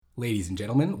Ladies and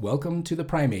gentlemen, welcome to the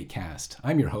PrimateCast.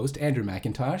 I'm your host, Andrew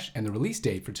McIntosh, and the release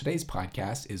date for today's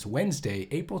podcast is Wednesday,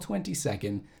 April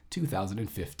 22nd,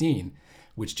 2015,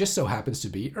 which just so happens to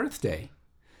be Earth Day.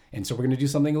 And so we're going to do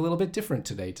something a little bit different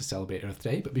today to celebrate Earth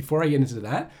Day. But before I get into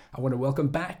that, I want to welcome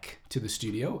back to the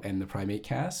studio and the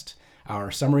PrimateCast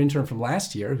our summer intern from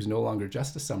last year, who's no longer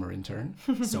just a summer intern,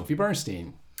 Sophie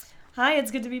Bernstein. Hi,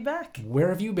 it's good to be back. Where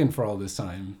have you been for all this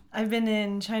time? I've been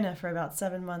in China for about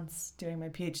 7 months doing my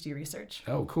PhD research.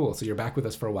 Oh, cool. So you're back with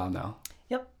us for a while now.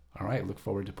 Yep. All right. Look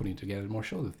forward to putting together more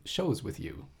shows with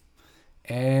you.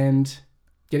 And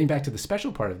getting back to the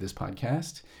special part of this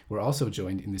podcast, we're also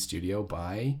joined in the studio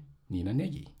by Nina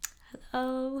Negi.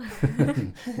 Hello.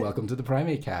 Welcome to the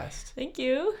PrimateCast. Thank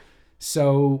you.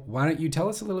 So why don't you tell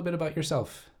us a little bit about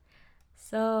yourself?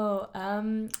 So,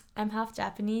 I'm half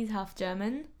Japanese, half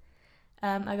German.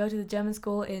 I go to the German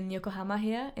school in Yokohama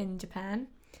here in Japan.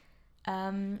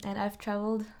 And I've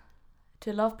traveled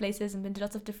to a lot of places and been to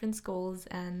lots of different schools.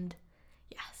 And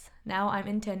yes, now I'm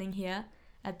interning here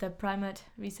at the Primate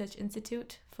Research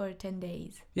Institute for 10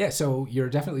 days. Yeah, so you're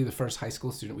definitely the first high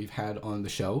school student we've had on the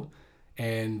show.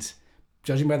 And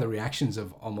judging by the reactions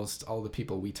of almost all the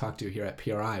people we talked to here at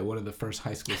PRI, one of the first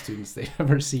high school students they've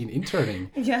ever seen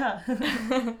interning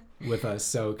with us.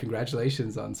 So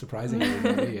congratulations on surprising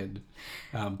everybody and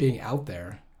being out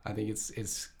there. I think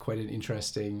it's quite an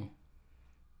interesting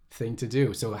thing to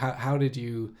do. So how did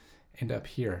you end up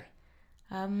here?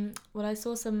 Well, I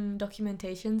saw some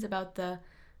documentations about the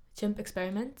chimp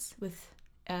experiments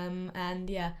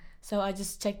so I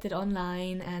just checked it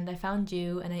online and I found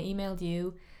you and I emailed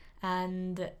you.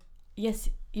 And yes,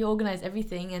 you organize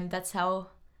everything, and that's how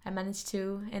I managed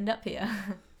to end up here.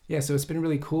 Yeah, so it's been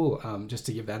really cool. Just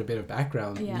to give that a bit of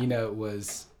background, yeah. Nina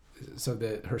was,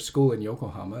 her school in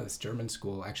Yokohama, this German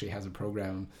school, actually has a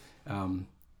program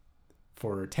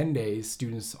for 10 days.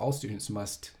 All students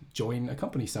must join a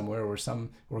company somewhere or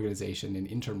some organization and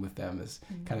intern with them as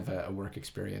kind of a work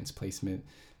experience placement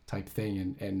type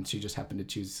thing. And she just happened to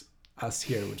choose us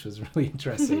here, which was really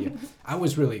interesting. I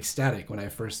was really ecstatic when I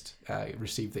first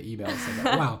received the email. So I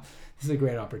thought, wow, this is a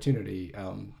great opportunity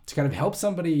to kind of help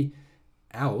somebody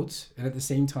out and at the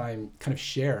same time kind of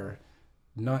share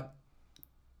some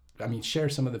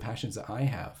of the passions that I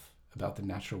have about the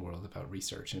natural world, about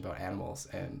research and about animals.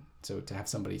 And so to have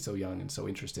somebody so young and so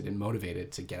interested and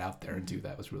motivated to get out there and do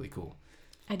that was really cool.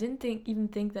 I didn't even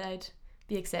think that I'd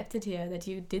be accepted here, that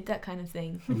you did that kind of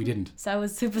thing. We didn't. So I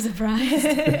was super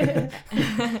surprised.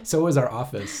 So was our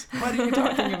office. What are you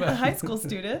talking about? A high school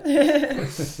student.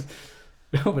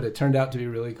 No, but it turned out to be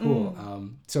really cool.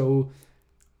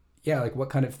 What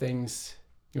kind of things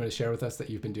you want to share with us that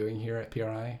you've been doing here at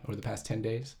PRI over the past 10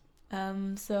 days?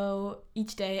 So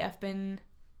each day I've been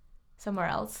somewhere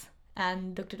else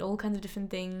and looked at all kinds of different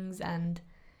things, and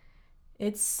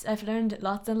I've learned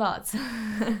lots and lots.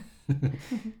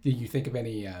 Do you think of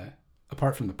any,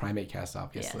 apart from the PrimateCast,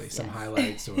 obviously, some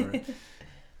highlights or...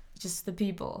 Just the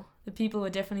people. The people were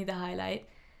definitely the highlight.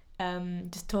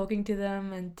 Just talking to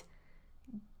them and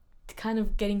kind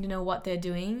of getting to know what they're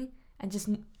doing and just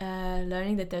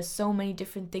learning that there's so many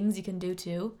different things you can do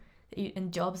too,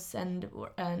 and jobs and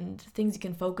things you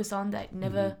can focus on that I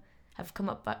never have come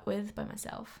up with by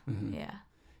myself. Mm-hmm. Yeah.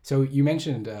 So you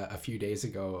mentioned a few days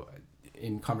ago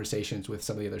in conversations with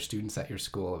some of the other students at your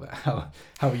school about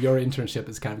how your internship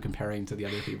is kind of comparing to the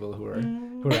other people who are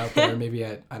out there, maybe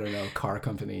at, I don't know, car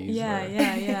companies.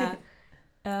 Yeah.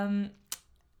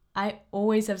 I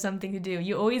always have something to do.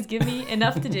 You always give me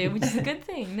enough to do, which is a good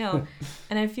thing. No,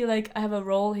 and I feel like I have a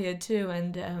role here too,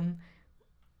 and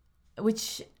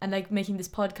like making this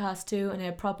podcast too, and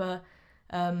a proper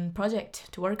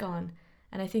project to work on.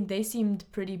 And I think they seemed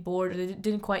pretty bored. They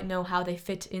didn't quite know how they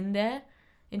fit in there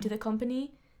into the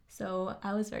company. So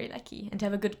I was very lucky, and to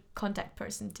have a good contact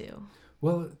person too.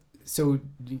 Well, so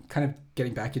kind of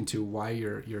getting back into why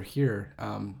you're here,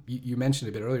 you mentioned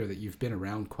a bit earlier that you've been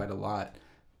around quite a lot,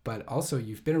 but also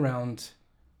you've been around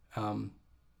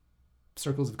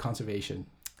circles of conservation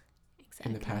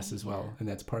in the past as well, and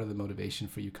that's part of the motivation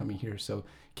for you coming here. So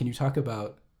can you talk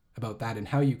about that and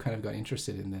how you kind of got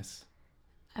interested in this?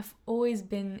 I've always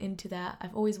been into that.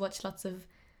 I've always watched lots of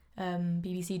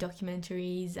BBC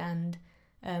documentaries, and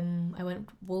I went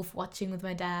wolf watching with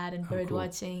my dad and bird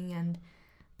watching,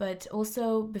 but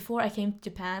also before I came to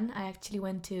Japan, I actually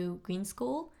went to Green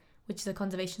School, which is a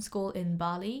conservation school in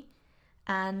Bali,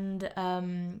 and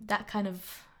that kind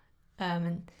of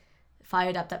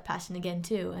fired up that passion again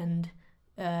too, and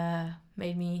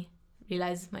made me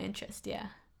realize my interest.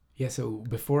 Yeah, so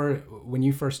when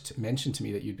you first mentioned to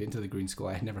me that you'd been to the Green School,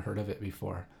 I had never heard of it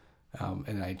before.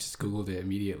 And I just Googled it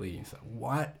immediately and thought,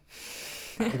 what?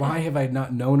 Why have I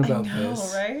not known about I know,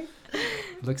 this? Right?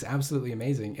 It looks absolutely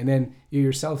amazing. And then you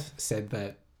yourself said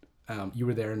that you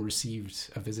were there and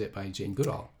received a visit by Jane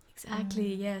Goodall.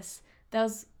 Exactly, yes. That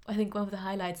was, I think, one of the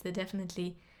highlights there,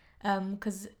 definitely.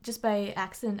 Because just by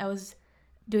accident, I was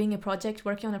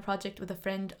working on a project with a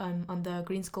friend on the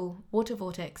Green School water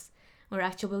vortex. We're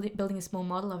actually building a small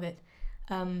model of it.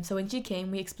 So when she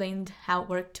came, we explained how it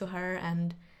worked to her,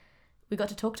 and we got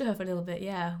to talk to her for a little bit,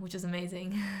 which was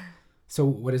amazing. So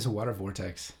what is a water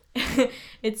vortex?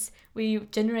 We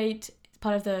generate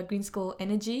part of the Green School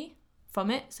energy from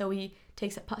it. So we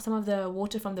take some of the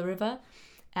water from the river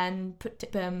and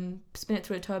spin it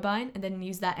through a turbine, and then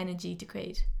use that energy to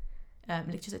create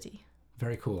electricity.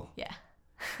 Very cool. Yeah.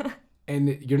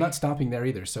 And you're not stopping there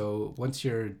either. So once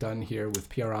you're done here with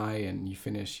PRI and you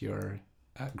finish your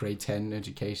grade 10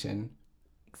 education,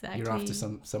 Exactly. you're off to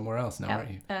somewhere else now,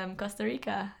 aren't you? Costa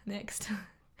Rica next.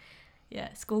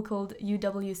 Yeah, school called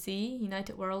UWC,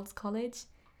 United Worlds College,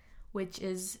 which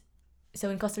is, so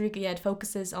in Costa Rica, it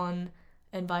focuses on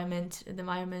the environment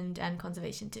and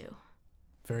conservation too.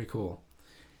 Very cool.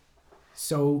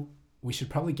 So we should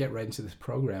probably get right into this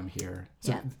program here.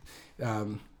 So,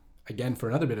 again, for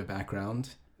another bit of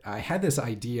background, I had this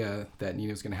idea that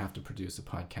Nina was going to have to produce a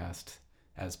podcast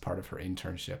as part of her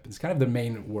internship. It's kind of the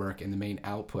main work and the main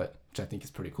output, which I think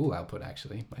is pretty cool output,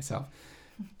 actually, myself.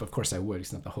 But of course I would.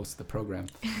 It's not the host of the program.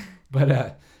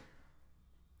 But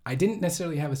I didn't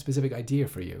necessarily have a specific idea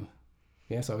for you.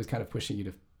 Yeah, so I was kind of pushing you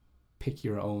to pick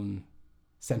your own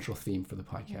central theme for the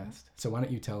podcast. Yeah. So why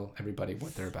don't you tell everybody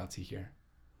what they're about to hear?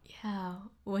 Yeah,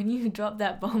 when you dropped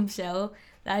that bombshell,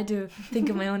 I had to think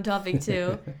of my own topic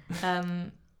too.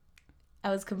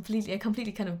 I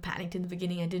completely kind of panicked in the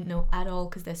beginning. I didn't know at all,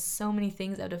 because there's so many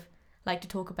things I would have liked to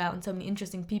talk about, and so many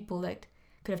interesting people that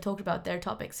could have talked about their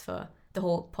topics for the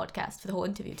whole podcast, for the whole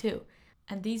interview too.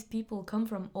 And these people come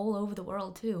from all over the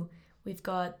world too. We've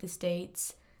got the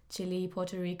States, Chile,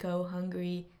 Puerto Rico,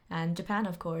 Hungary, and Japan,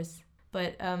 of course.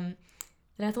 But then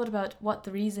I thought about what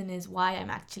the reason is why I'm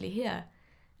actually here.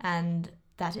 And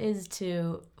that is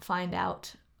to find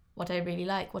out what I really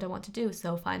like, what I want to do.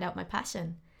 So find out my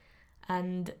passion.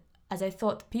 And as I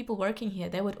thought, people working here,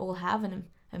 they would all have an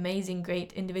amazing,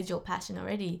 great individual passion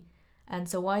already. And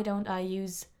so why don't I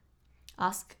use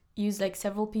like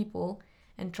several people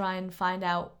and try and find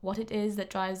out what it is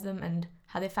that drives them and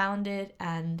how they found it,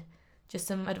 and just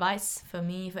some advice for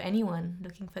me, for anyone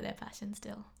looking for their passion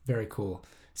still. Very cool.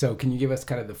 So can you give us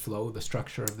kind of the flow, the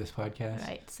structure of this podcast?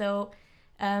 Right. So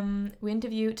we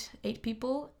interviewed 8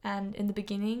 people, and in the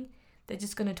beginning, we're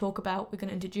going to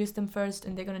introduce them first,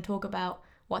 and they're going to talk about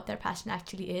what their passion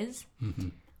actually is,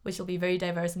 which will be very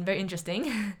diverse and very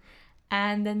interesting.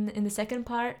 And then in the second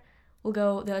part,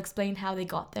 they'll explain how they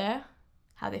got there,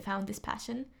 how they found this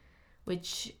passion,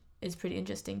 which is pretty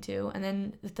interesting too. And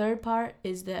then the third part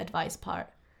is the advice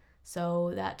part.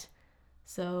 So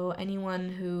anyone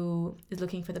who is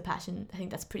looking for the passion, I think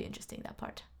that's pretty interesting, that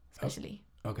part, especially.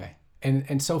 Oh, okay.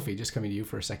 And Sophie, just coming to you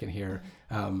for a second here,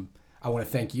 I want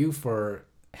to thank you for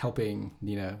helping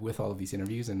Nina with all of these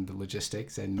interviews and the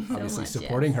logistics, and obviously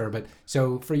supporting her. But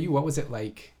so for you, what was it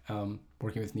like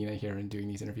working with Nina here and doing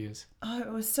these interviews? Oh,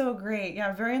 it was so great.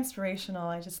 Yeah, very inspirational.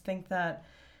 I just think that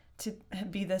to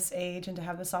be this age and to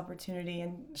have this opportunity,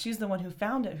 and she's the one who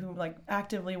found it, who like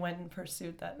actively went and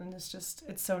pursued that. And it's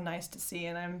so nice to see.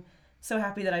 And I'm so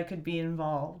happy that I could be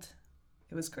involved.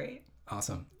 It was great.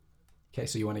 Awesome. Okay,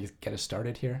 so you want to get us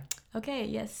started here? Okay,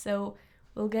 yes. So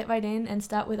we'll get right in and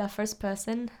start with our first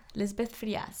person, Lisbeth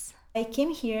Frias. I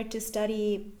came here to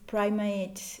study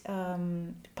primate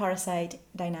parasite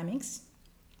dynamics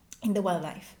in the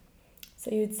wildlife.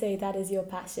 So you'd say that is your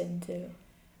passion too?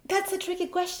 That's a tricky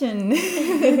question.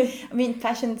 I mean,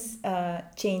 passions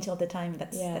change all the time.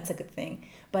 That's a good thing.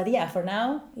 But yeah, for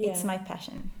now, it's my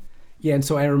passion. Yeah, and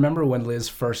so I remember when Liz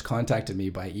first contacted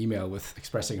me by email with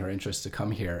expressing her interest to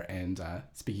come here, and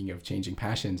speaking of changing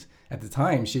passions, at the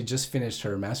time she had just finished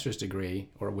her master's degree,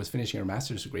 or was finishing her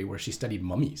master's degree, where she studied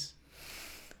mummies.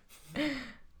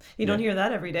 You don't hear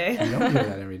that every day. You don't hear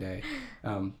that every day.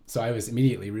 So I was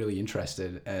immediately really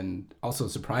interested, and also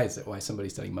surprised at why somebody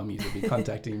studying mummies would be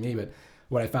contacting me. But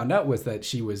what I found out was that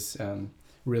she was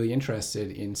really interested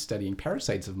in studying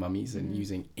parasites of mummies and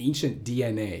using ancient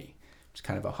DNA, which is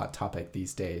kind of a hot topic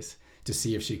these days, to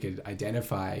see if she could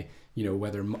identify,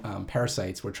 whether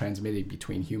parasites were transmitted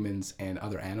between humans and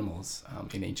other animals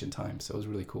in ancient times. So it was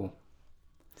really cool.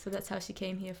 So that's how she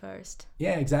came here first.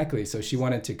 Yeah, exactly. So she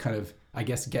wanted to kind of, I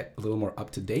guess, get a little more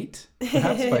up to date,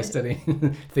 perhaps, by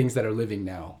studying things that are living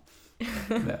now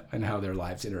and how their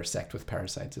lives intersect with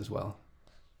parasites as well.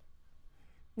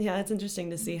 Yeah, it's interesting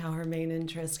to see how her main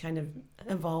interests kind of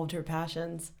evolved her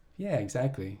passions. Yeah,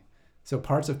 exactly. So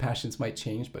parts of passions might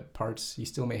change, but parts, you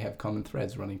still may have common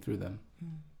threads running through them.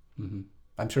 Mm-hmm.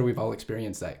 I'm sure we've all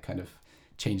experienced that kind of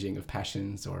changing of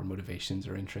passions or motivations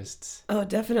or interests. Oh,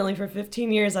 definitely. For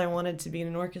 15 years, I wanted to be in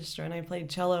an orchestra and I played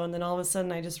cello. And then all of a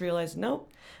sudden, I just realized,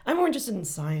 nope, I'm more interested in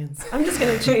science. I'm just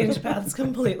going to change paths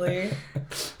completely.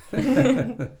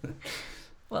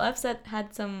 Well, I've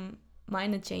had some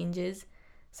minor changes.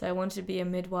 So I wanted to be a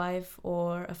midwife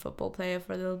or a football player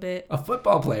for a little bit. A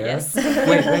football player? Yes.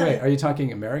 Wait. Are you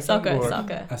talking American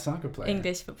soccer? A soccer player?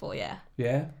 English football, yeah.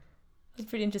 Yeah? I was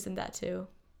pretty interested in that too.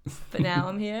 But now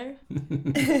I'm here.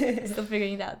 Still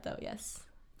figuring it out though, yes.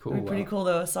 Cool. It'd be pretty cool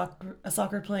though, a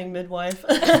soccer playing midwife.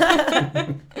 With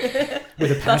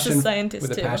a passion, Plus a scientist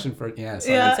with a too. passion for science,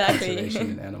 exactly. conservation,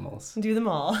 and animals. Do them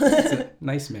all. It's a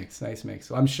nice mix.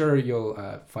 Well, I'm sure you'll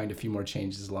find a few more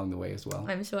changes along the way as well.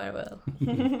 I'm sure I will.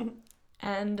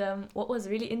 And what was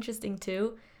really interesting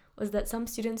too was that some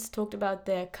students talked about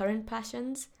their current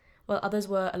passions, while others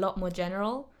were a lot more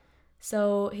general.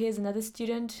 So here's another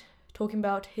student talking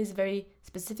about his very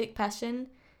specific passion.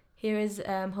 Here is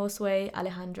Josue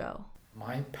Alejandro.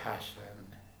 My passion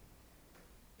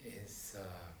is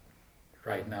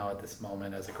right now at this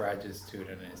moment as a graduate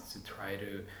student is to try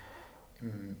to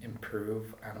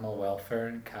improve animal welfare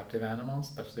in captive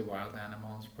animals, especially wild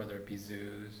animals, whether it be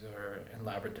zoos or in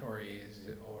laboratories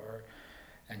or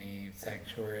any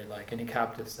sanctuary, like any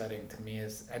captive setting. To me,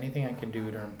 is anything I can do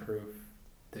to improve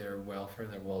their welfare,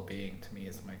 their well-being, to me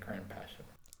is my current passion.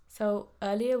 So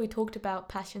earlier we talked about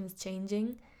passions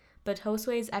changing, but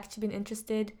Josue has actually been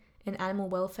interested in animal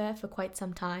welfare for quite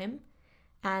some time,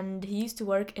 and he used to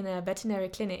work in a veterinary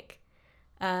clinic.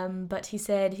 But he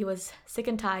said he was sick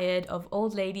and tired of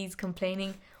old ladies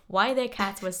complaining why their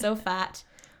cats were so fat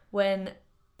when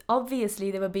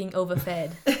obviously they were being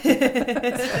overfed.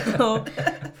 So,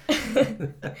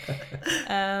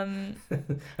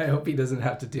 I hope he doesn't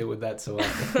have to deal with that so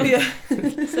often. Yeah.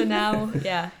 So now,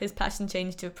 his passion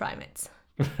changed to primates.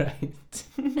 Right.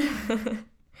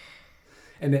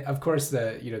 And of course,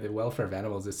 the welfare of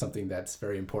animals is something that's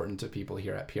very important to people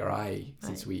here at PRI,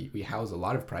 since we house a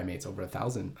lot of primates, over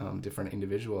 1,000 different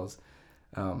individuals.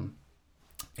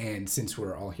 And since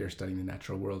we're all here studying the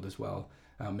natural world as well,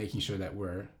 making sure that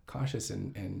we're cautious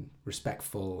and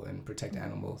respectful and protect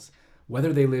animals,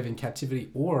 whether they live in captivity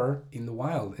or in the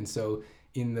wild. And so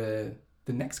in the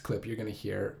next clip you're going to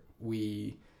hear,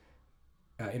 we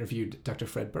interviewed Dr.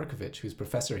 Fred Berkovich, who's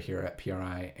professor here at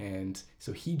PRI, and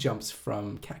so he jumps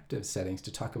from captive settings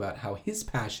to talk about how his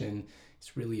passion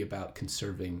is really about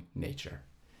conserving nature.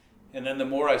 And then the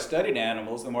more I studied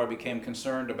animals, the more I became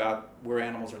concerned about where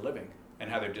animals are living and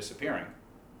how they're disappearing.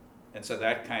 And so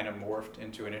that kind of morphed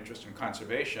into an interest in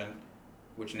conservation,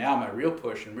 which now my real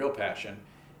push and real passion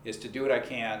is to do what I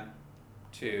can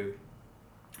to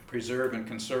preserve and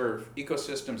conserve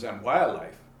ecosystems and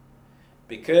wildlife,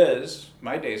 because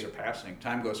my days are passing,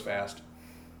 time goes fast.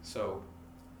 So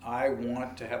I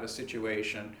want to have a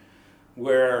situation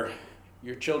where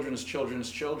your children's children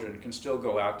can still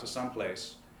go out to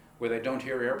someplace where they don't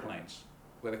hear airplanes,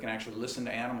 where they can actually listen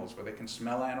to animals, where they can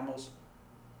smell animals,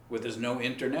 where there's no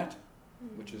internet,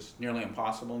 which is nearly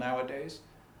impossible nowadays.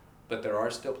 But there are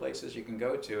still places you can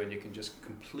go to and you can just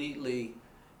completely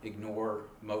ignore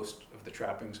most of the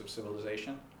trappings of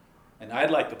civilization. And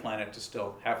I'd like the planet to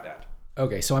still have that.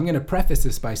 Okay, so I'm going to preface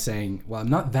this by saying, well, I'm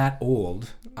not that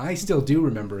old. I still do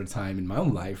remember a time in my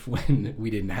own life when we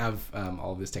didn't have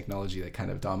all of this technology that kind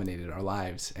of dominated our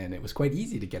lives, and it was quite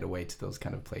easy to get away to those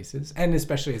kind of places. And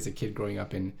especially as a kid growing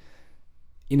up in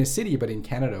a city, but in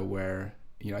Canada, where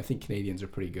I think Canadians are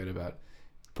pretty good about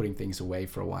putting things away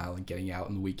for a while and getting out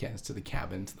on the weekends to the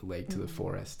cabin, to the lake, to the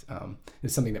forest.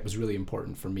 It's something that was really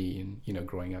important for me, and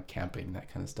growing up camping, that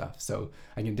kind of stuff. So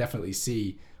I can definitely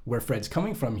see where Fred's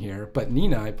coming from here. But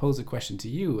Nina, I pose a question to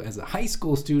you as a high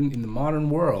school student in the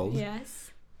modern world.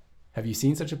 Yes. Have you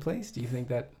seen such a place? Do you think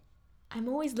that? I'm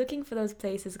always looking for those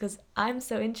places because I'm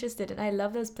so interested and I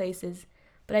love those places.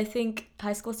 But I think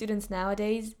high school students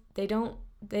nowadays, they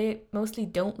mostly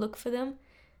don't look for them.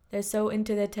 They're so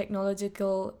into their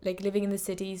technological, like living in the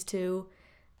cities too.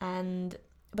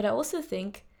 But I also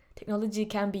think technology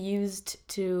can be used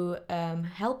to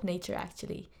help nature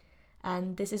actually.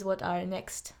 And this is what our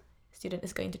next student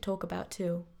is going to talk about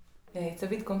too. Yeah, it's a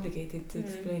bit complicated to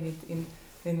explain it in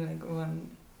like one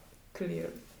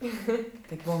clear,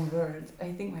 like one word.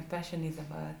 I think my passion is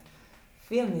about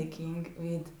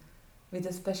filmmaking with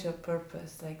a special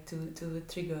purpose, like to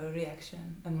trigger a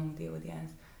reaction among the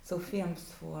audience. So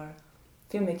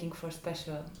filmmaking for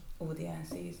special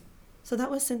audiences. So that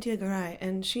was Cynthia Garay,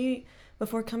 and she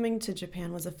before coming to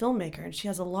Japan, was a filmmaker, and she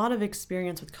has a lot of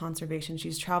experience with conservation.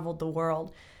 She's traveled the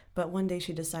world, but one day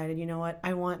she decided, you know what,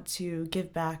 I want to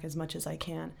give back as much as I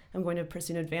can. I'm going to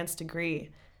pursue an advanced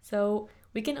degree. So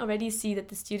we can already see that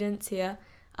the students here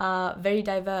are very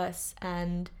diverse,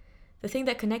 and the thing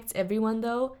that connects everyone,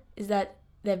 though, is that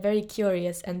they're very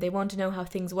curious and they want to know how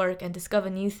things work and discover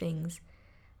new things.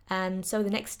 And so the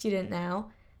next student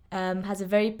now has a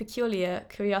very peculiar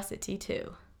curiosity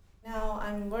too. Now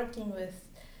I'm working with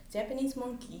Japanese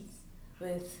monkeys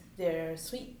with their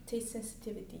sweet taste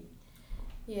sensitivity.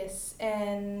 Yes,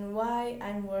 and why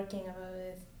I'm working about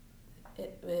it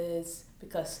is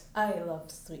because I love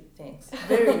sweet things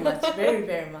very much, very,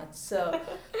 very much. So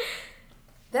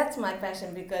that's my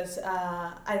passion, because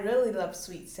I really love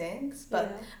sweet things,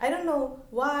 but I don't know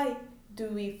why do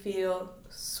we feel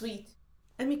sweet.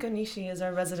 Emiko Nishi is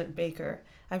our resident baker.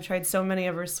 I've tried so many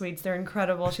of her sweets. They're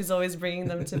incredible. She's always bringing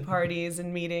them to parties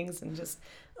and meetings and just,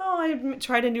 I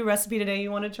tried a new recipe today.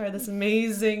 You want to try this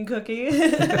amazing cookie?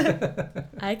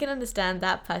 I can understand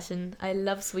that passion. I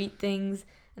love sweet things,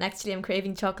 and actually I'm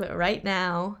craving chocolate right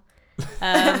now.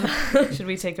 Should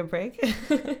we take a break?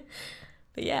 But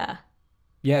yeah.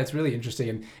 Yeah, it's really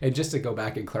interesting. And just to go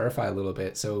back and clarify a little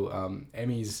bit, so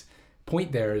Emmy's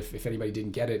point there, if anybody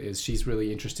didn't get it, is she's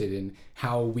really interested in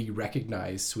how we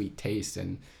recognize sweet taste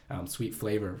and sweet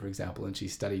flavor, for example, and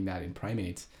she's studying that in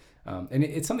primates. And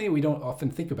it's something that we don't often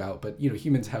think about, but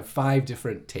humans have 5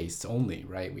 different tastes only,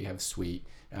 right? We have sweet,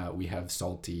 we have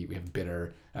salty, we have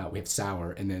bitter, we have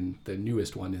sour, and then the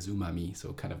newest one is umami,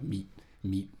 so kind of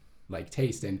meat-like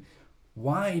taste. And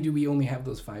why do we only have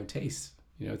those 5 tastes?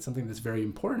 It's something that's very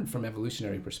important from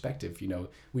evolutionary perspective.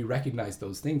 We recognize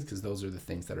those things because those are the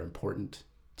things that are important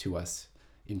to us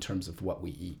in terms of what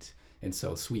we eat. And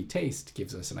so sweet taste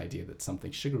gives us an idea that something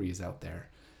sugary is out there,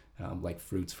 like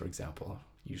fruits, for example,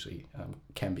 usually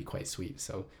can be quite sweet.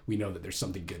 So we know that there's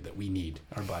something good that we need,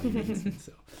 our body needs.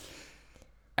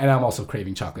 And I'm also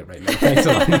craving chocolate right now. Thanks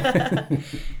a lot.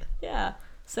 Yeah,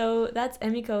 so that's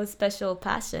Emiko's special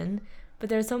passion, but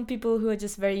there are some people who are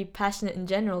just very passionate in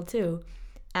general too.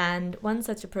 And one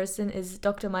such a person is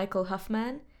Dr. Michael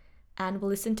Huffman, and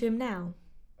we'll listen to him now.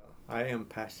 I am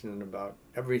passionate about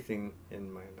everything in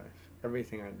my life,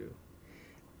 everything I do.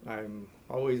 I've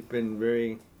always been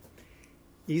very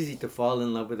easy to fall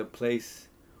in love with a place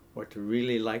or to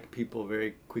really like people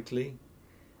very quickly,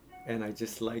 and I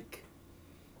just like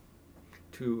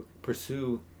to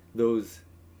pursue those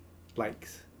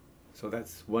likes. So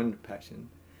that's one passion.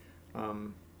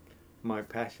 My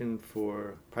passion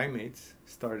for primates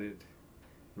started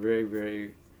very,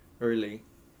 very early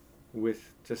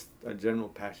with just a general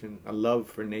passion, a love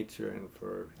for nature and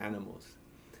for animals.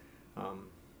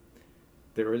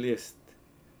 The earliest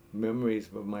memories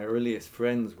of my earliest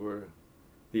friends were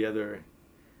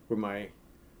my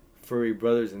furry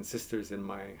brothers and sisters in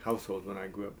my household when I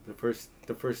grew up.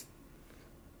 The first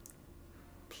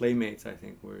playmates, I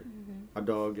think, were a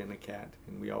dog and a cat,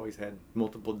 and we always had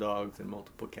multiple dogs and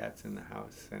multiple cats in the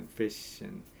house, and fish,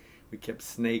 and we kept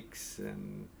snakes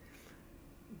and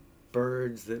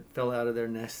birds that fell out of their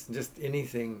nests, just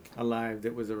anything alive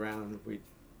that was around we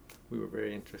were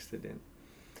very interested in.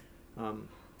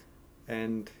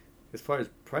 And as far as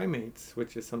primates,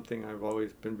 which is something I've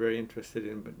always been very interested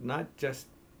in, but not just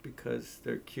because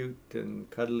they're cute and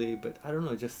cuddly, but I don't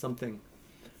know, just something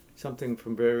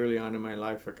from very early on in my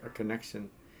life, a connection.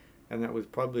 And that was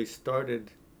probably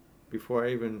started before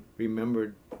I even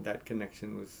remembered that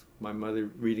connection, was my mother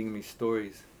reading me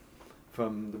stories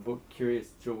from the book Curious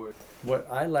George. What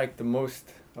I liked the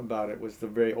most about it was the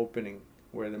very opening,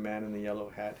 where the man in the yellow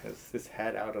hat has this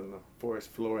hat out on the forest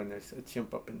floor, and there's a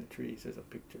chimp up in the trees. There's a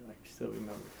picture I still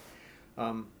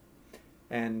remember.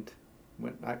 And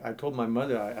when I told my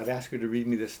mother I'd ask her to read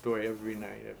me this story every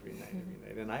night,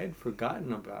 and I had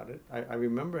forgotten about it. I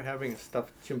remember having a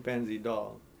stuffed chimpanzee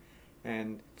doll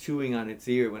and chewing on its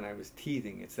ear when I was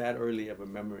teething. It's that early of a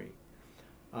memory.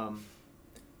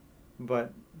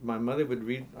 But my mother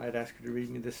I'd ask her to read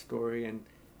me this story, and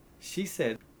she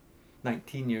said,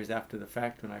 19 years after the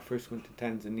fact, when I first went to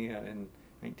Tanzania in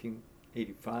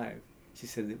 1985, she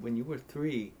said that when you were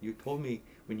 3, you told me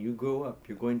when you grow up,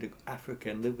 you're going to Africa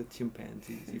and live with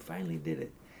chimpanzees. You finally did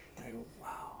it. And I go,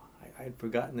 wow, I had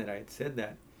forgotten that I had said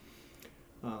that.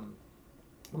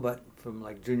 But from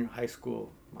like junior high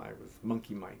school, I was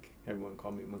Monkey Mike. Everyone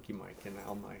called me Monkey Mike, and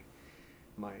all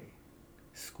my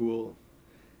school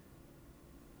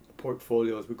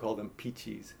portfolios, we called them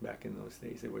peachies back in those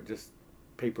days. They were just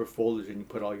paper folders, and you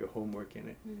put all your homework in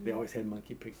it. They always had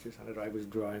monkey pictures on it. I was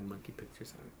drawing monkey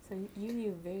pictures on it. So you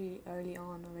knew very early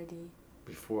on already.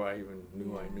 Before I even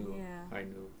knew I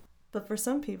knew. But for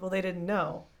some people, they didn't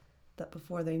know that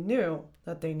before they knew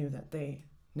that they knew that they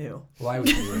knew. Well, I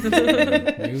was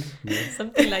knew.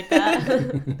 Something like that.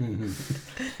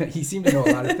 He seemed to know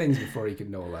a lot of things before he could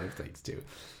know a lot of things too.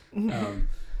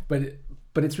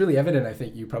 But it's really evident, I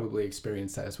think you probably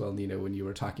experienced that as well, Nina, when you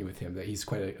were talking with him, that he's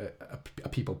quite a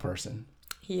people person.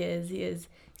 He is. He's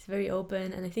very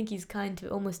open, and I think he's kind to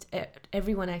almost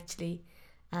everyone, actually.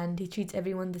 And he treats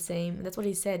everyone the same. And that's what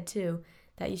he said too,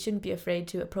 that you shouldn't be afraid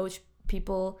to approach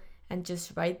people and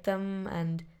just write them,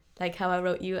 and like how I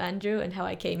wrote you, Andrew, and how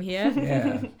I came here.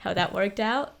 Yeah. How that worked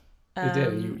out. It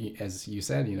did. You, as you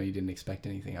said, you didn't expect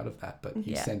anything out of that, but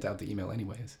you sent out the email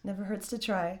anyways. Never hurts to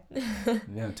try.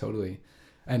 Yeah, totally.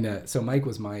 And so Mike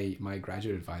was my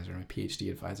graduate advisor, my PhD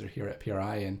advisor here at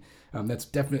PRI, and that's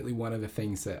definitely one of the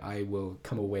things that I will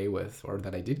come away with, or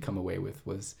that I did come away with,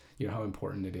 was how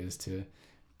important it is to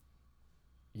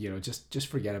just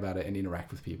forget about it and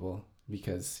interact with people,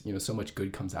 because so much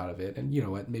good comes out of it, and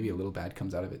maybe a little bad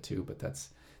comes out of it too, but that's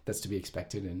to be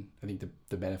expected, and I think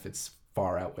the benefits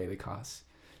far outweigh the costs.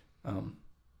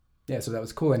 So that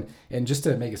was cool, and just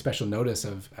to make a special notice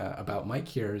of about Mike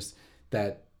here is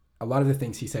that a lot of the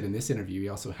things he said in this interview, he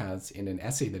also has in an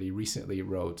essay that he recently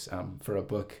wrote for a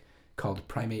book called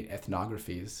Primate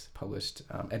Ethnographies, published,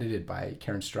 edited by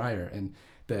Karen Stryer. And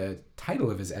the title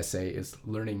of his essay is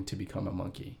Learning to Become a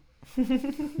Monkey.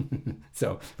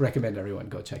 So recommend everyone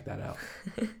go check that out.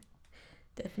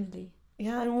 Definitely.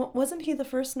 Yeah, and wasn't he the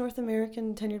first North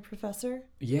American tenured professor?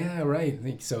 Yeah, right. I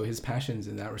think so. His passions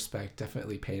in that respect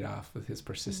definitely paid off with his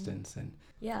persistence. And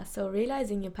yeah, so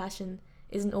realizing your passion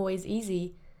isn't always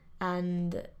easy,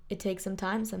 and it takes some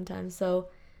time sometimes. So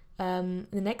in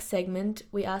the next segment,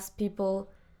 we asked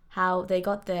people how they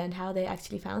got there and how they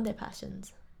actually found their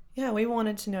passions. Yeah, we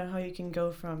wanted to know how you can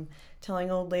go from telling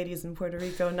old ladies in Puerto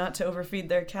Rico not to overfeed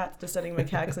their cats to studying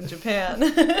macaques in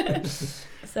Japan.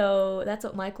 So that's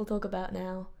what Mike will talk about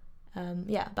now.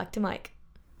 Back to Mike.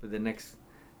 For the next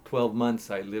 12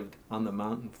 months, I lived on the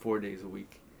mountain 4 days a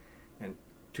week. And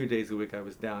 2 days a week, I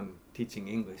was down teaching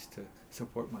English to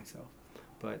support myself.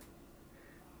 But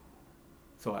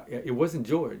so it wasn't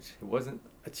George, it wasn't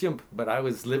a chimp, but I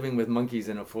was living with monkeys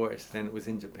in a forest, and it was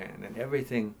in Japan, and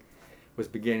everything was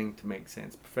beginning to make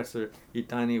sense. Professor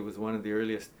Itani was one of the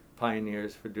earliest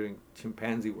pioneers for doing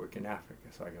chimpanzee work in Africa.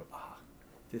 So I go,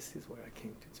 this is why I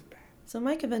came to Japan. So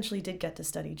Mike eventually did get to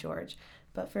study George,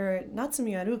 but for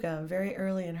Natsumi Aruga, very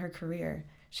early in her career,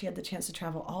 she had the chance to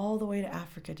travel all the way to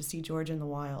Africa to see George in the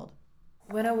wild.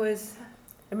 When I was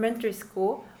elementary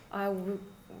school, I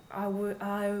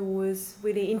was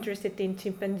really interested in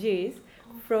chimpanzees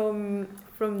from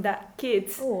that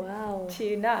kids to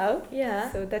now.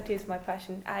 Yeah. So that is my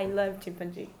passion. I love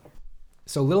chimpanzee.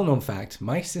 So little known fact,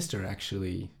 my sister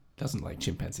actually doesn't like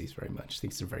chimpanzees very much.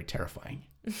 Thinks they're very terrifying.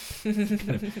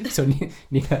 So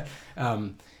Nina,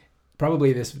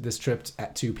 probably this trip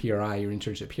to PRI, your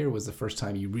internship here, was the first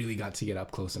time you really got to get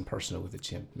up close and personal with a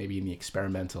chimp, maybe in the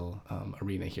experimental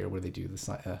arena here where they do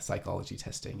the psychology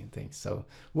testing and things. So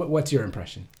what's your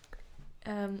impression?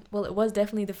 Well, it was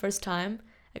definitely the first time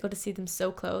I got to see them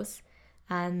so close,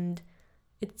 and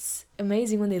it's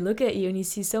amazing when they look at you and you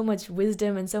see so much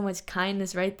wisdom and so much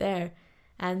kindness right there,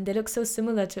 and they look so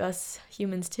similar to us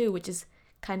humans too, which is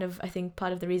kind of, I think,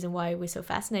 part of the reason why we're so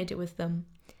fascinated with them.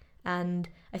 And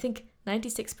I think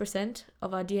 96%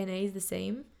 of our DNA is the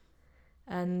same,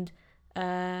 and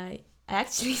I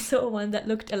actually saw one that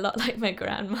looked a lot like my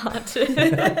grandma too.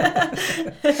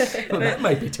 Well, that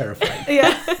might be terrifying.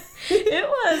 Yeah, it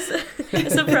was a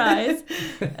surprise.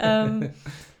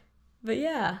 But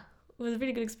yeah, it was a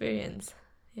really good experience.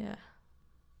 Yeah.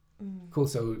 Cool.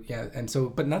 So yeah,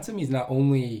 but Natsumi is not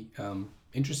only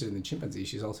interested in the chimpanzees,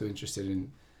 she's also interested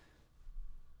in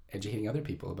educating other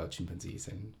people about chimpanzees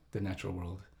and the natural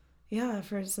world. Yeah,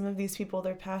 for some of these people,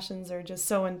 their passions are just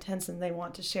so intense and they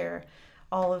want to share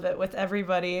all of it with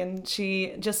everybody. And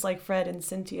she, just like Fred and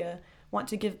Cynthia, want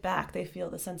to give back. They feel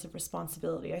the sense of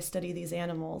responsibility. I study these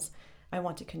animals. I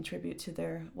want to contribute to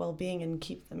their well-being and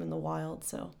keep them in the wild.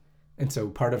 So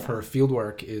part of her field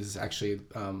work is actually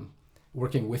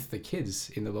working with the kids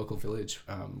in the local village,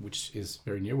 which is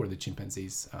very near where the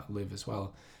chimpanzees live as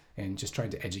well, and just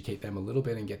trying to educate them a little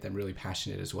bit and get them really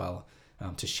passionate as well,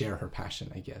 to share her passion,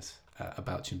 I guess,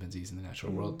 about chimpanzees in the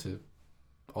natural world, to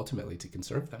ultimately to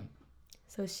conserve them.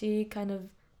 So she kind of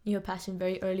knew her passion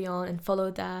very early on and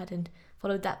followed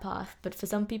that path. But for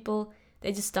some people,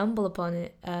 they just stumble upon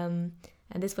it. And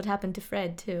this would happen to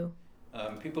Fred too.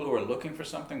 People who are looking for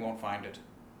something won't find it.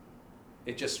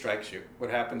 It just strikes you. What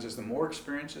happens is the more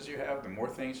experiences you have, the more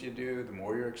things you do, the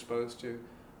more you're exposed to,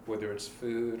 whether it's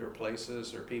food or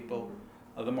places or people,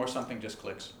 the more something just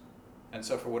clicks. And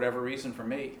so for whatever reason for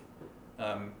me,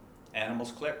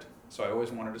 animals clicked. So I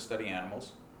always wanted to study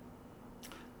animals.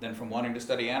 Then from wanting to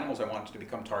study animals, I wanted to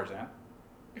become Tarzan.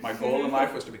 My goal in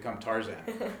life was to become Tarzan.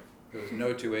 There was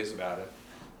no two ways about it.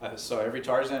 I saw every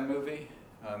Tarzan movie.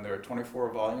 There are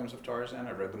 24 volumes of Tarzan.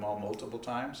 I've read them all multiple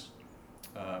times.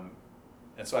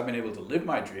 And so I've been able to live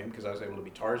my dream because I was able to be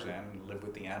Tarzan and live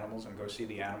with the animals and go see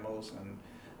the animals, and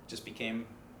just became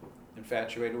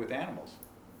infatuated with animals.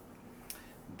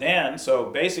 Then, so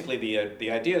basically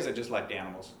the idea is I just liked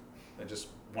animals. I just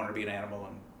wanted to be an animal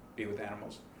and be with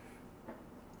animals.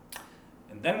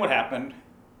 And then what happened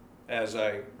as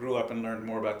I grew up and learned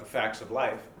more about the facts of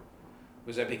life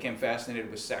was I became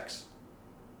fascinated with sex,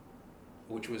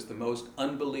 which was the most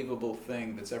unbelievable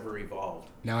thing that's ever evolved.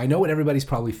 Now, I know what everybody's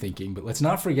probably thinking, but let's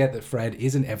not forget that Fred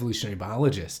is an evolutionary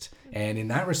biologist. And in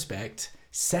that respect,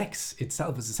 sex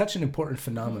itself is such an important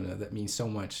phenomenon that means so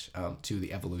much to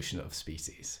the evolution of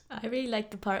species. I really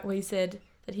liked the part where he said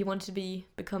that he wanted to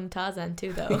become Tarzan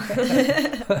too, though.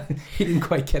 He didn't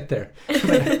quite get there.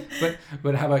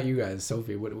 But how about you guys?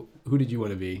 Sophie, who did you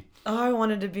want to be? Oh, I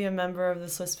wanted to be a member of the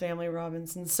Swiss Family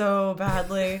Robinson so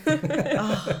badly. Live in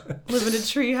a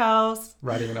treehouse.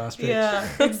 Riding an ostrich? Yeah,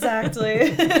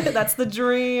 exactly. That's the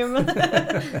dream.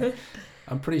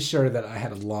 I'm pretty sure that I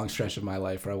had a long stretch of my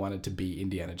life where I wanted to be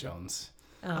Indiana Jones.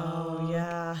 Oh,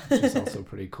 yeah. Which is also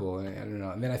pretty cool. And I don't know.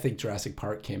 And then I think Jurassic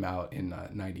Park came out in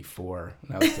 94,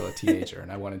 and I was still a teenager,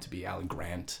 and I wanted to be Alan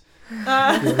Grant.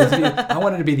 I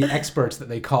wanted to be the experts that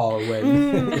they call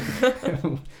when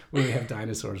we have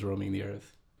dinosaurs roaming the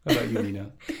earth. How about you,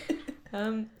 Nina?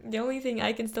 The only thing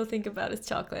I can still think about is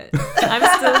chocolate.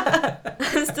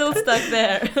 I'm still stuck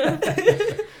there.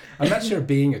 I'm not sure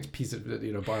being a piece of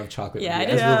bar of chocolate would be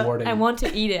as rewarding. I want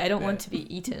to eat it. I don't want to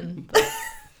be eaten. But...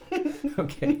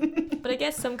 Okay. But I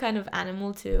guess some kind of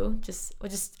animal too. Just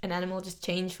an animal just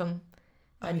change from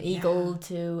an eagle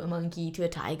to a monkey to a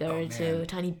tiger to a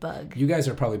tiny bug. You guys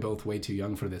are probably both way too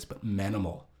young for this, but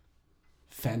Manimal.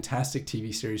 Fantastic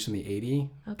TV series from the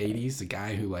 80s. A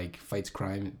guy who fights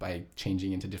crime by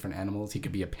changing into different animals. He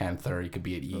could be a panther, he could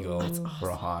be an eagle or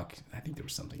a hawk. I think there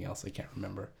was something else I can't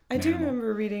remember. I do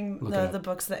remember reading the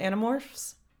books, the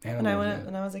Animorphs. When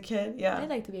I was a kid. Yeah. I'd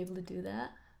like to be able to do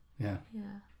that. Yeah.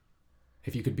 Yeah.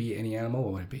 If you could be any animal,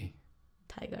 what would it be?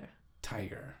 Tiger.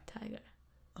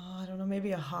 Oh, I don't know.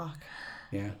 Maybe a hawk.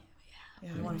 Yeah.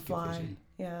 Yeah, I want to fly. Vision.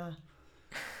 Yeah.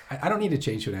 I don't need to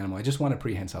change to an animal. I just want a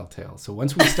prehensile tail. So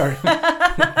once we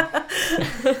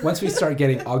start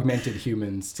getting augmented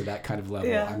humans to that kind of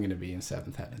level, I'm going to be in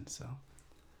seventh heaven. So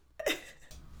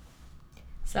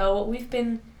what we've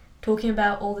been talking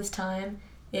about all this time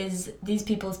is these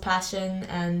people's passion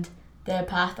and their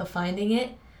path of finding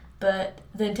it. But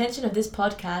the intention of this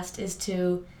podcast is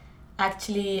to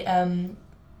actually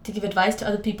to give advice to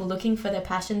other people looking for their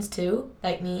passions too,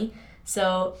 like me.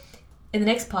 So in the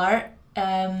next part,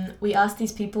 we asked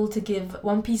these people to give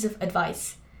one piece of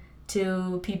advice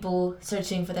to people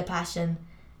searching for their passion.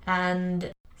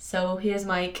 And so here's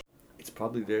Mike. It's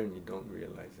probably there and you don't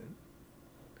realize it.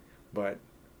 But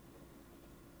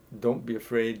don't be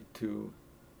afraid to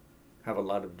have a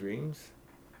lot of dreams,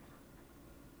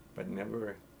 but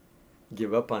never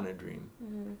give up on a dream.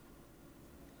 Mm-hmm.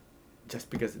 Just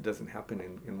because it doesn't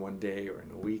happen in one day or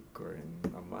in a week or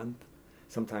in a month.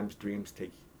 Sometimes dreams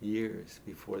take years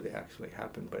before they actually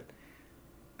happen, but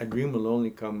a dream will only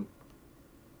come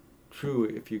true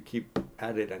if you keep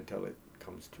at it until it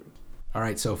comes true. All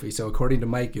right, Sophie. So according to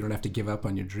Mike, you don't have to give up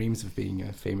on your dreams of being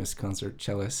a famous concert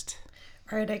cellist.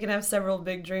 All right, I can have several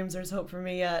big dreams. There's hope for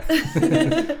me yet.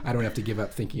 I don't have to give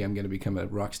up thinking I'm going to become a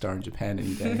rock star in Japan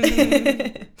any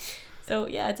day. So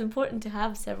yeah, it's important to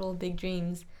have several big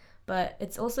dreams, but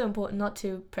it's also important not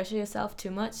to pressure yourself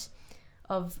too much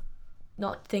of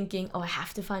not thinking, I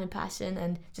have to find a passion,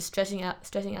 and just stressing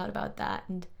out about that,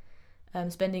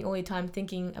 and spending all your time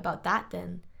thinking about that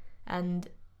then. And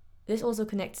this also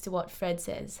connects to what Fred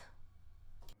says.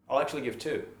 I'll actually give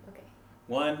two. Okay.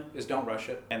 One is don't rush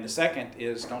it, and the second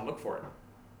is don't look for it.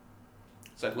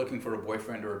 It's like looking for a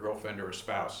boyfriend or a girlfriend or a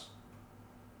spouse.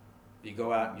 You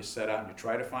go out and you set out and you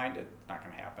try to find it, not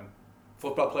going to happen.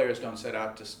 Football players don't set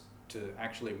out to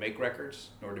actually make records,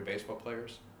 nor do baseball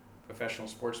players. Professional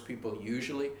sports people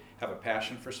usually have a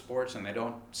passion for sports, and they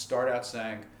don't start out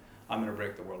saying, I'm going to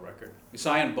break the world record.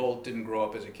 Usain Bolt didn't grow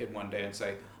up as a kid one day and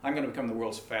say, I'm going to become the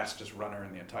world's fastest runner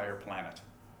in the entire planet.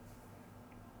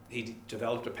 He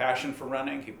developed a passion for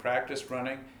running. He practiced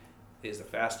running. He's the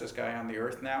fastest guy on the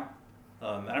earth now.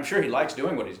 And I'm sure he likes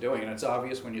doing what he's doing, and it's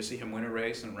obvious when you see him win a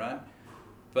race and run.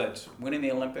 But winning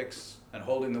the Olympics and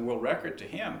holding the world record to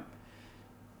him,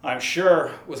 I'm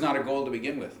sure, was not a goal to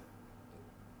begin with.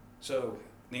 So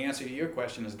the answer to your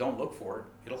question is don't look for it.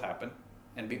 It'll happen.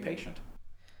 And be patient.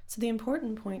 So the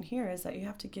important point here is that you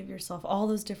have to give yourself all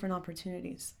those different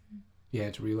opportunities. Yeah,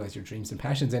 to realize your dreams and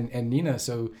passions. And Nina,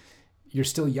 so you're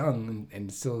still young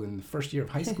and still in the first year of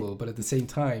high school, but at the same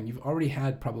time, you've already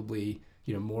had probably,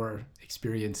 more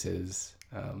experiences,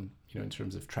 in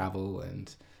terms of travel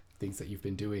and things that you've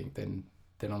been doing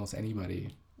than almost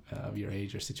anybody of your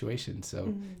age or situation.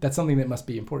 So that's something that must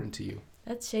be important to you.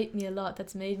 That's shaped me a lot.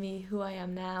 That's made me who I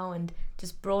am now and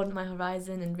just broadened my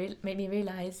horizon and made me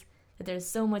realize that there's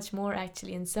so much more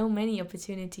actually and so many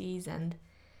opportunities, and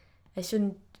I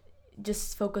shouldn't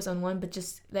just focus on one, but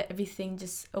just let everything,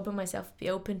 just open myself, be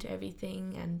open to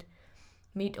everything and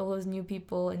meet all those new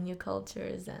people and new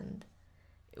cultures, and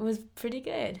it was pretty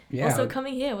good. Yeah. Also,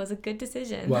 coming here was a good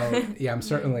decision. Well, yeah, I'm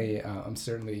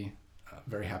certainly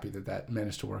very happy that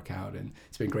managed to work out, and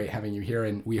it's been great having you here,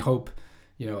 and we hope,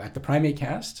 at the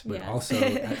PrimateCast, but also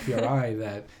at PRI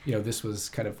that, this was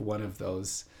kind of one of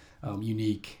those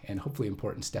unique and hopefully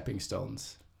important stepping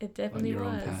stones. It definitely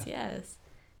was, yes.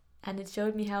 And it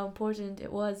showed me how important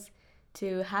it was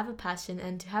to have a passion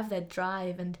and to have that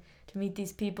drive and to meet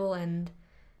these people, and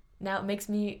now it makes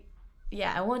me,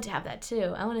 I want to have that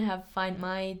too. I want to find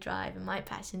my drive and my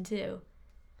passion too.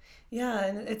 Yeah,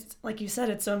 and it's like you said,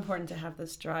 it's so important to have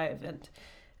this drive, and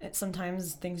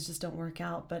sometimes things just don't work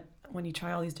out, but when you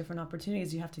try all these different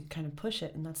opportunities, you have to kind of push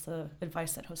it, and that's the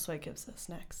advice that Josue gives us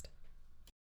next.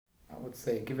 I would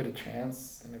say give it a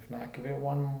chance, and if not, give it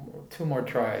 1 or 2 more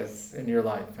tries in your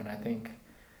life, and I think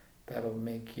that'll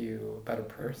make you a better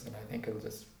person. I think it'll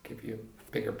just give you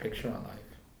a bigger picture on life.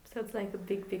 So it's like a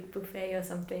big buffet or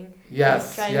something.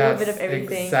 Yes, try a little bit of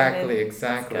everything. Exactly.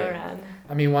 Go around.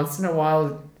 I mean, once in a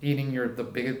while, eating the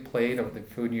biggest plate of the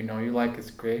food you like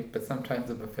is great, but sometimes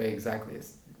a buffet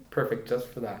is perfect just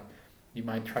for that. You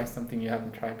might try something you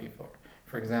haven't tried before.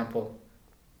 For example,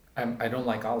 I don't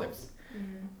like olives,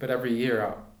 but every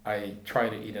year I try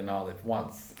to eat an olive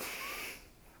once.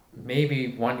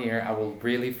 Maybe one year I will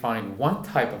really find one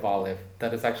type of olive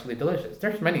that is actually delicious.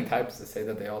 There's many types to say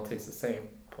that they all taste the same,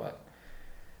 but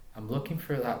I'm looking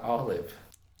for that olive.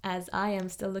 As I am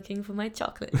still looking for my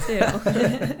chocolate too.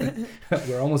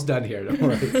 We're almost done here, don't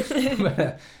worry.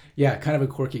 But, yeah, kind of a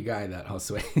quirky guy, that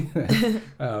Josue.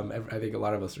 I think a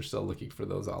lot of us are still looking for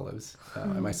those olives. I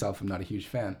myself am not a huge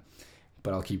fan,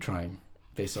 but I'll keep trying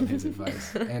based on his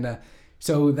advice. And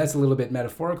so that's a little bit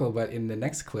metaphorical, but in the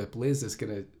next clip, Liz is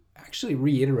going to actually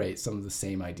reiterate some of the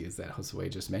same ideas that Josue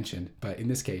just mentioned, but in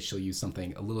this case, she'll use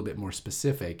something a little bit more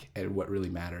specific at what really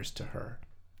matters to her.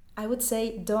 I would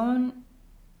say don't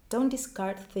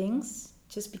discard things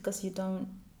just because you don't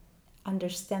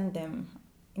understand them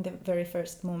in the very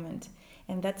first moment.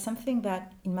 And that's something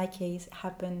that, in my case,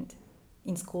 happened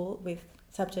in school with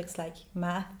subjects like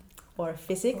math or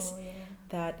physics,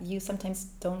 that you sometimes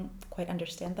don't quite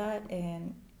understand that,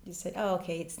 and you say, oh,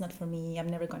 okay, it's not for me, I'm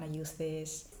never going to use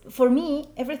this. For me,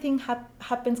 everything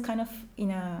happens kind of in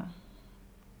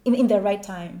the right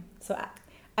time. So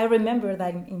I remember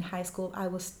that in high school, I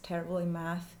was terrible in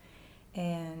math,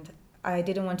 and I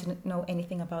didn't want to know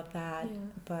anything about that. Yeah.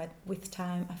 But with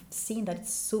time, I've seen that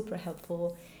it's super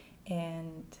helpful,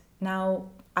 and now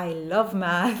I love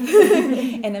math,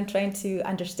 and I'm trying to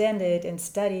understand it and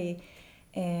study.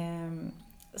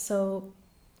 So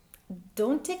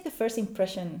don't take the first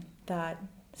impression that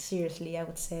seriously, I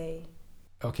would say.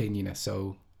 Okay, Nina,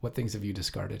 so what things have you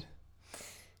discarded?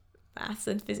 Maths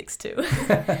and physics too.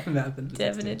 Math and physics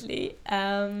definitely.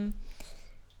 Too.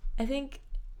 I think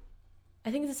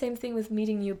it's the same thing with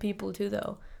meeting new people too,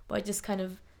 though. But I just kind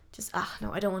of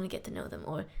no, I don't want to get to know them,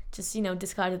 or just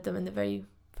discarded them in the very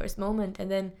first moment, and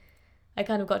then I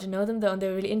kind of got to know them though, and they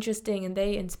were really interesting, and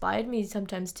they inspired me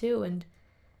sometimes too. And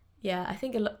yeah, I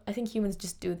think humans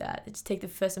just do that. They just take the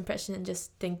first impression and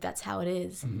just think that's how it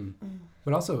is.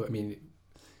 But also, I mean,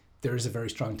 there is a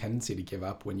very strong tendency to give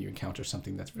up when you encounter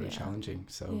something that's very challenging.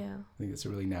 So I think it's a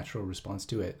really natural response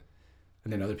to it.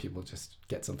 And then other people just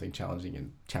get something challenging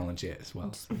and challenge it as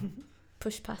well.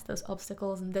 Push past those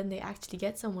obstacles, and then they actually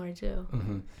get somewhere too.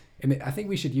 And I think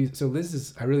we should use, so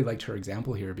Liz I really liked her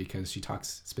example here because she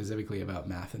talks specifically about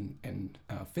math and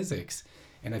physics.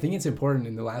 And I think it's important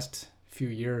in the last few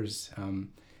years,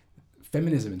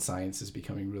 feminism in science is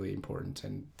becoming really important,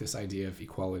 and this idea of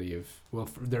equality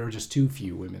there are just too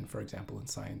few women, for example, in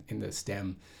science, in the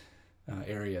STEM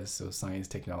areas, so science,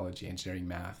 technology, engineering,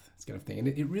 math, this kind of thing. And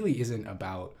it really isn't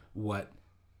about what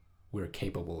we're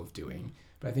capable of doing,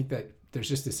 but I think that there's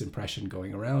just this impression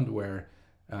going around where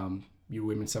you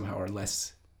women somehow are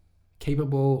less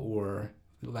capable or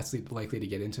less likely to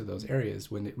get into those areas,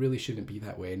 when it really shouldn't be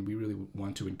that way. And we really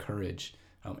want to encourage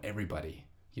everybody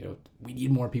we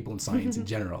need more people in science in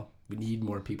general. We need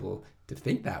more people to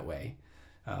think that way.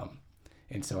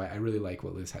 And so I really like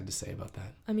what Liz had to say about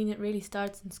that. I mean, it really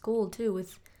starts in school too,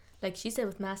 with, like she said,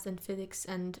 with math and physics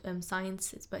and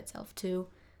science, it's by itself too,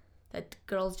 that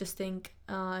girls just think,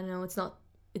 no, it's not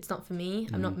for me.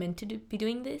 I'm not meant to be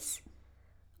doing this.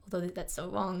 Although that's so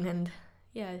wrong, and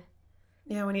yeah.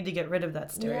 Yeah, we need to get rid of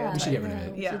that stereotype. We should get rid of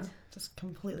it. Yeah, just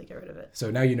completely get rid of it. So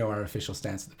now you know our official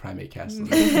stance of the PrimateCast.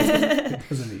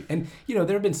 And, there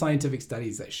have been scientific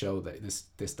studies that show that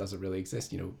this doesn't really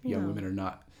exist. Young women are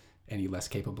not any less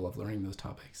capable of learning those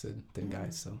topics than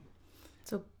guys.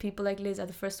 So people like Liz are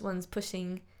the first ones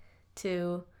pushing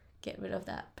to get rid of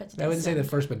that prejudice. I wouldn't say the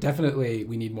first, but definitely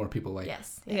we need more people like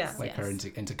her and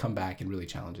to come back and really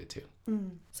challenge it too.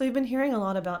 So you've been hearing a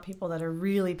lot about people that are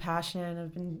really passionate and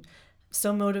have been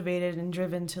so motivated and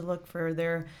driven to look for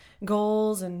their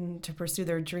goals and to pursue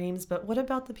their dreams. But what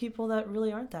about the people that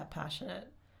really aren't that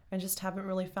passionate and just haven't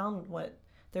really found what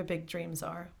their big dreams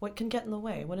are? What can get in the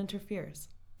way? What interferes?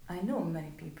 I know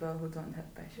many people who don't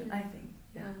have passion, I think,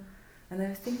 And I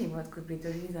was thinking what could be the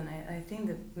reason. I think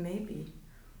that maybe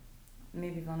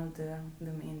one of the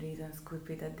main reasons could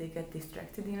be that they get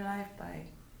distracted in life by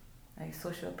like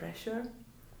social pressure,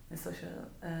 the social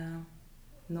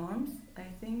norms, I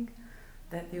think,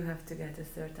 that you have to get a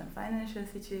certain financial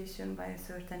situation by a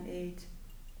certain age,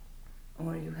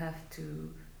 or you have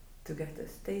to get a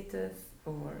status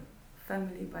or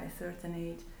family by a certain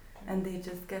age, and they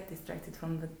just get distracted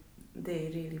from what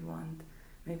they really want.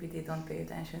 Maybe they don't pay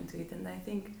attention to it, and I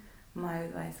think my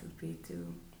advice would be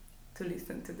to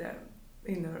listen to their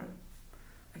inner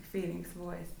feelings,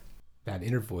 voice. That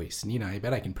inner voice, Nina, I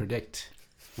bet I can predict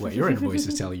what your inner voice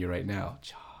is telling you right now.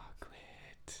 Chocolate.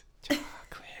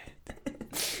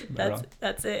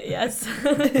 That's it, yes.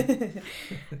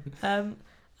 Our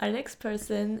next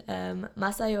person,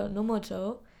 Masayo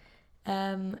Nomoto,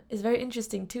 is very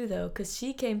interesting too, though, because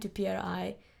she came to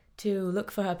PRI to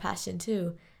look for her passion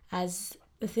too, as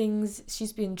the things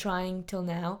she's been trying till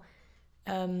now,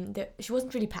 she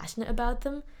wasn't really passionate about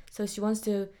them, so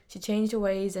she changed her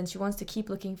ways and she wants to keep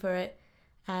looking for it,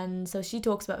 and so she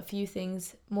talks about a few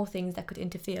more things that could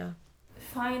interfere.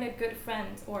 Find a good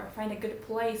friend or find a good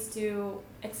place to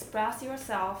express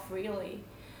yourself, really,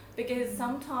 because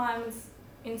sometimes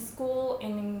in school,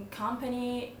 in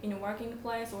company, in a working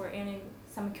place, or in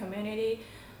some community,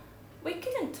 we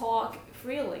couldn't talk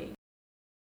freely.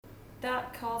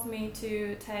 That caused me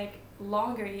to take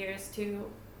longer years to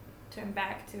turn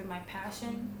back to my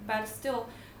passion, but still,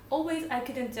 always I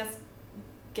couldn't just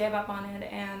give up on it,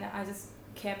 and I just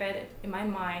kept it in my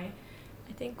mind.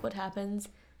 I think what happens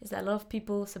is that a lot of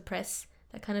people suppress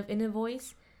that kind of inner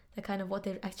voice, that kind of what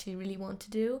they actually really want to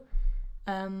do.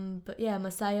 But yeah,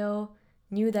 Masayo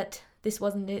knew that this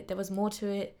wasn't it, there was more to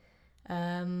it,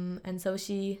 and so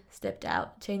she stepped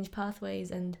out, changed pathways,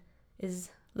 and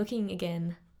is looking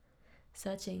again,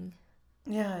 searching.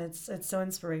 Yeah, it's so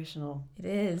inspirational. It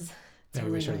is. Yeah,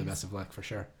 we wish her the best of luck for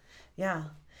sure. Yeah.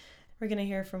 We're going to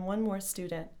hear from one more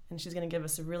student, and she's going to give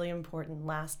us a really important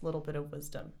last little bit of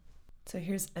wisdom. So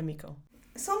here's Emiko.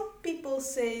 Some people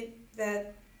say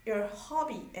that your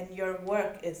hobby and your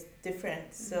work is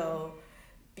different, so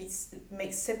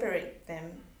separate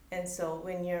them. And so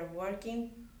when you're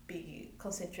working,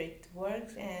 concentrate to work,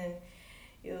 and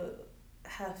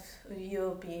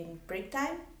you'll be in break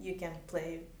time, you can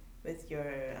play with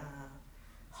your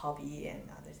hobby and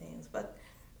other things. But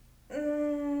I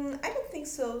don't think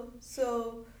so.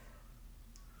 So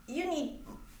you need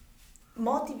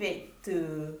motivate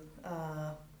to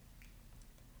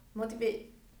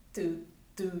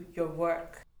do your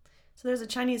work. So there's a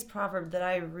Chinese proverb that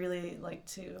I really like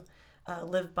to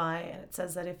live by, and it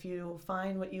says that if you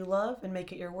find what you love and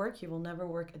make it your work, you will never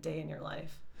work a day in your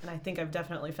life. And I think I've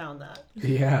definitely found that.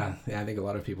 Yeah, I think a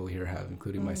lot of people here have,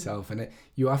 including myself. And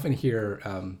you often hear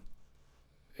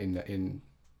in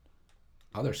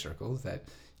other circles that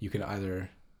you can either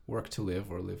work to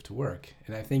live or live to work.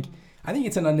 And I think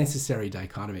it's an unnecessary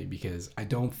dichotomy, because I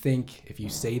don't think if you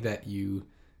say that you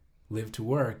live to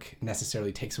work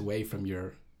necessarily takes away from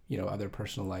your other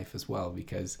personal life as well,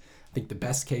 because I think the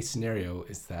best case scenario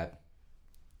is that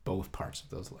both parts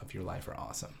of your life are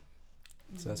awesome.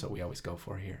 So that's what we always go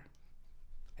for here.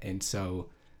 And so,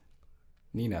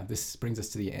 Nina, this brings us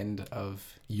to the end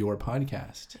of your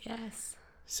podcast. Yes.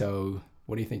 So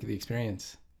what do you think of the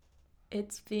experience?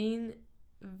 It's been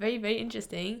very, very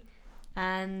interesting,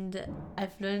 and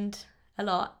I've learned a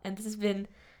lot, and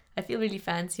I feel really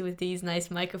fancy with these nice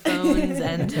microphones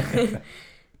and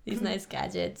these nice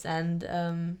gadgets, and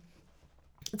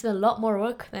it's been a lot more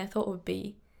work than I thought it would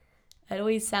be. It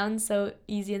always sounds so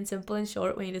easy and simple and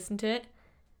short when you listen to it,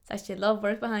 It's actually a lot of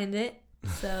work behind it.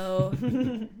 So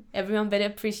everyone better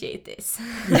appreciate this.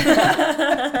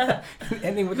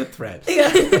 Ending with a threat.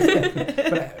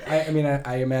 But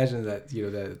I imagine that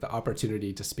the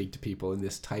opportunity to speak to people in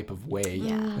this type of way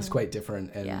is quite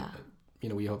different, and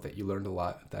we hope that you learned a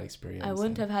lot of that experience. I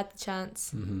wouldn't have had the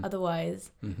chance otherwise,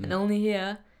 and only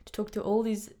here to talk to all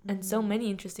these and so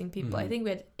many interesting people. I think we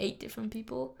had 8 different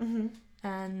people,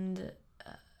 and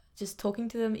just talking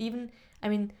to them. Even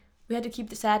we had to keep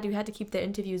their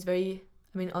interviews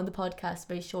on the podcast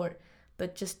very short,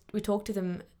 but just we talked to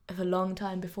them for a long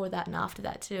time before that and after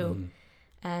that too,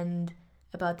 and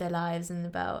about their lives and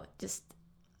about just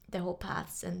their whole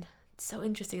paths, and it's so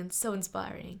interesting and so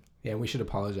inspiring. Yeah, and we should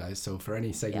apologize. So for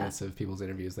any segments of people's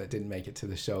interviews that didn't make it to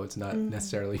the show, it's not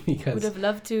necessarily because... Would have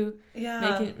loved to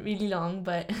make it really long,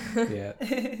 but... Yeah.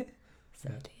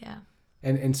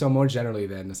 And so more generally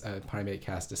then,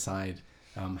 PrimateCast aside,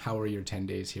 how were your 10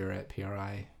 days here at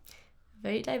PRI?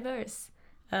 Very diverse.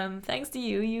 Thanks to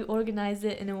you. You organized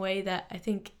it in a way that I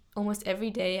think almost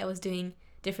every day I was doing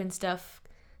different stuff.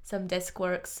 Some desk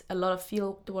works, a lot of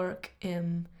field work,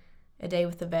 a day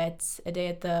with the vets, a day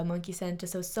at the monkey center.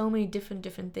 So many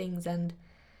different things, and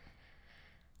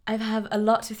I have a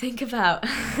lot to think about.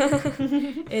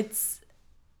 It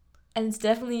is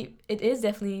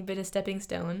definitely been a stepping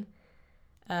stone.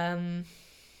 And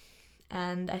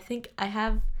I think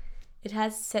it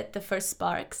has set the first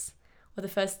sparks or the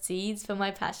first seeds for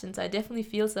my passion. So I definitely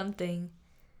feel something,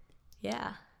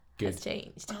 has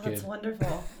changed. Oh, that's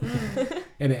wonderful.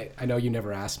 And I know you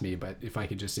never asked me, but if I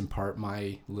could just impart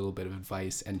my little bit of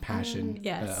advice and passion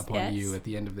upon you at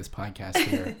the end of this podcast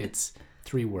here, it's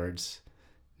 3 words: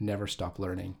 never stop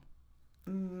learning.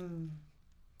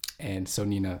 And so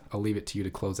Nina, I'll leave it to you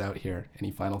to close out here.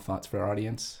 Any final thoughts for our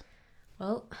audience?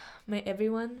 Well, may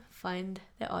everyone find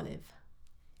their olive.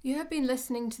 You have been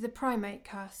listening to the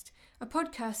PrimateCast, a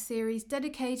podcast series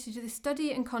dedicated to the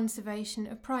study and conservation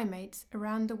of primates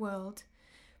around the world.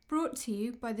 Brought to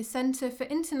you by the Centre for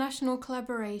International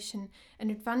Collaboration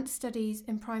and Advanced Studies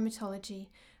in Primatology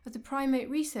of the Primate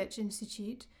Research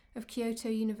Institute of Kyoto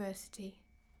University.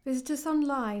 Visit us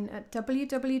online at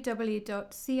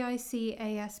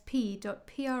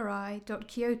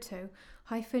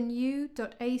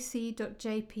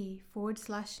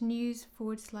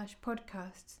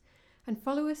and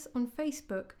follow us on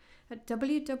Facebook at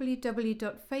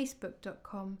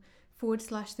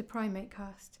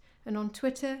www.facebook.com/theprimatecast and on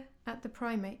Twitter at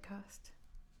theprimatecast.